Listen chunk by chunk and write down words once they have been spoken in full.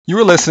You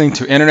are listening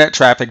to Internet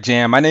Traffic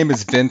Jam. My name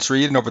is Vince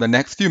Reed, and over the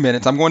next few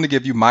minutes, I'm going to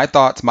give you my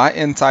thoughts, my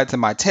insights,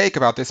 and my take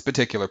about this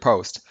particular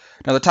post.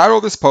 Now, the title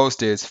of this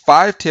post is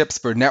 5 Tips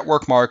for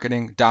Network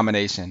Marketing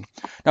Domination.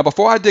 Now,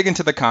 before I dig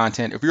into the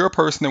content, if you're a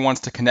person that wants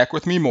to connect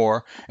with me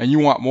more and you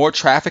want more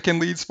traffic and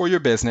leads for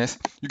your business,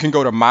 you can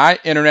go to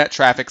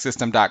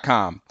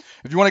myinternettrafficsystem.com.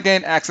 If you want to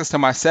gain access to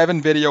my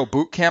 7-video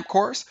bootcamp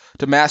course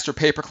to master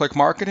pay-per-click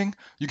marketing,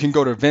 you can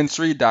go to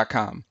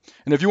vincereed.com.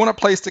 And if you want a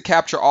place to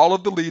capture all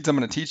of the leads I'm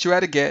going to teach you how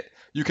to get,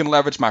 you can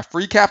leverage my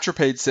free capture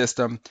page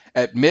system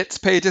at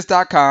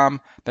mitspages.com.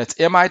 That's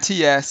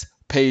MITS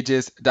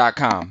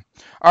pages.com.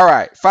 All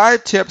right,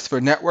 5 tips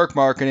for network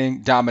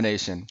marketing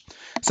domination.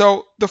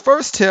 So the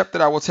first tip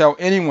that I will tell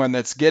anyone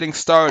that's getting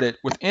started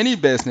with any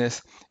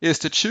business is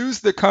to choose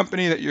the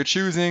company that you're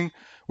choosing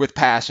with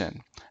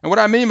passion. And what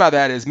I mean by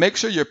that is make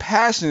sure you're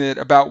passionate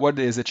about what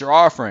it is that you're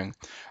offering.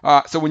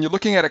 So when you're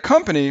looking at a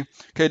company,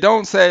 okay,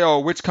 don't say,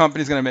 oh, which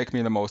company is going to make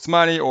me the most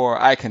money,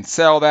 or I can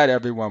sell that,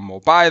 everyone will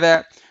buy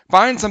that.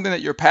 Find something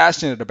that you're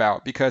passionate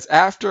about, because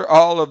after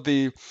all of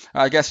the,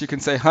 I guess you can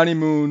say,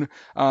 honeymoon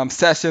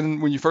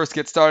session when you first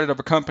get started of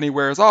a company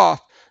wears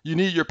off, you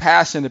need your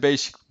passion to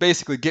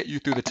basically get you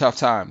through the tough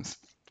times.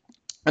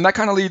 And that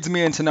kind of leads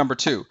me into number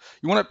 2.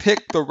 You want to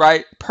pick the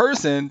right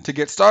person to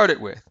get started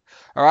with.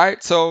 All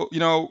right, so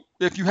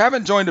if you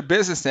haven't joined a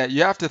business yet,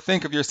 you have to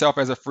think of yourself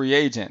as a free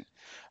agent.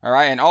 All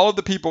right, and all of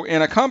the people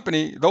in a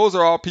company, those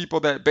are all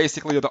people that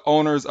basically are the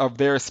owners of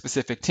their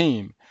specific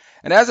team.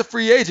 And as a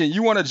free agent,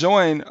 you want to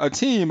join a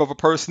team of a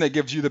person that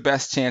gives you the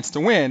best chance to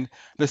win.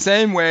 The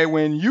same way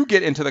when you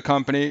get into the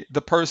company,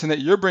 the person that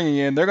you're bringing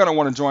in, they're going to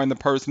want to join the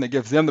person that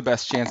gives them the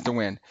best chance to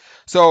win.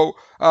 So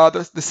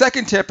the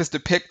second tip is to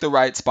pick the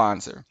right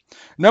sponsor.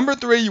 Number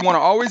 3, you want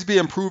to always be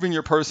improving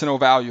your personal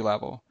value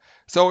level.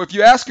 So if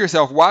you ask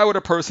yourself, why would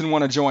a person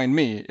want to join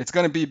me? It's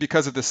going to be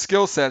because of the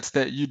skill sets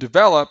that you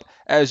develop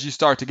as you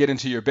start to get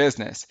into your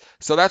business.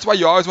 So that's why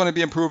you always want to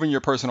be improving your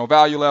personal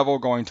value level,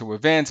 going to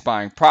events,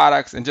 buying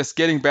products, and just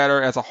getting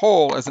better as a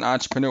whole as an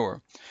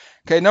entrepreneur.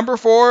 Okay, number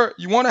 4,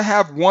 you want to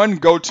have one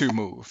go-to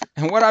move.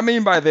 And what I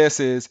mean by this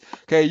is,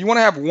 okay, you want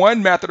to have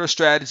one method or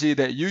strategy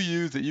that you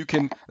use that you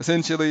can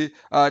essentially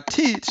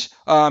teach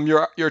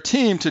your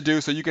team to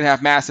do so you can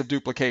have massive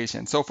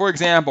duplication. So for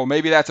example,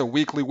 maybe that's a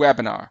weekly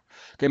webinar.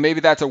 Okay,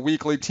 maybe that's a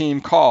weekly team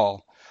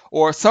call,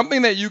 or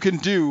something that you can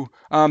do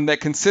that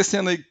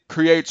consistently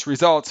creates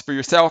results for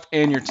yourself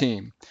and your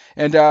team.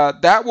 And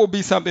that will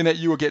be something that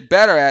you will get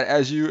better at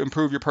as you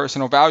improve your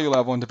personal value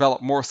level and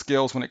develop more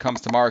skills when it comes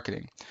to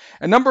marketing.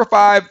 And number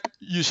 5,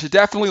 you should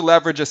definitely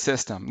leverage a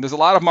system. There's a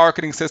lot of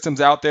marketing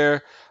systems out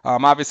there.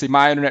 Obviously,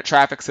 my internet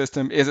traffic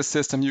system is a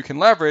system you can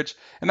leverage,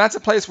 and that's a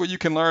place where you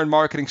can learn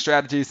marketing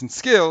strategies and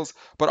skills,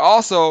 but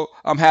also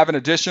have an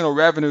additional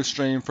revenue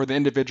stream for the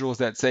individuals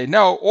that say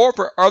no, or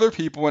for other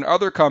people in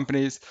other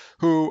companies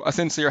who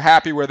essentially are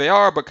happy where they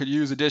are but could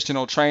use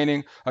additional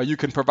training. You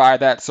can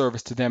provide that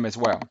service to them as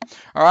well.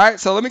 All right,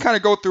 so let me kind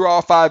of go through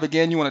all 5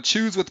 again. You want to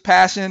choose with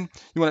passion.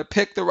 You want to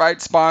pick the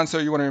right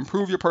sponsor. You want to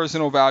improve your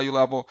personal value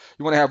level.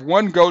 You want to have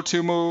one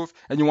go-to move,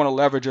 and you want to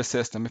leverage a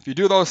system. If you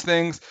do those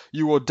things,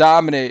 you will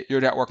dominate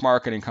your network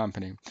marketing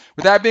company.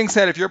 With that being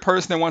said, if you're a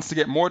person that wants to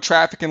get more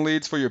traffic and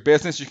leads for your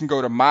business, you can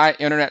go to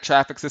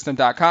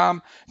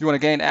myinternettrafficsystem.com. If you want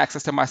to gain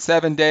access to my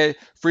 7-day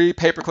free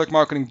pay-per-click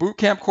marketing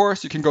bootcamp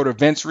course, you can go to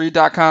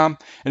vincereed.com.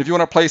 And if you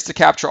want a place to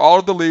capture all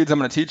of the leads I'm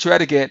going to teach you how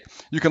to get,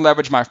 you can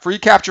leverage my free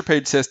capture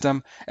page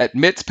system at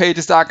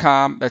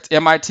mitspages.com. That's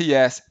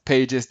MITS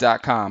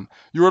pages.com.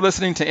 You are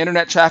listening to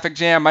Internet Traffic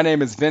Jam. My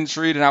name is Vince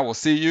Reed, and I will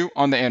see you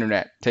on the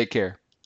internet. Take care.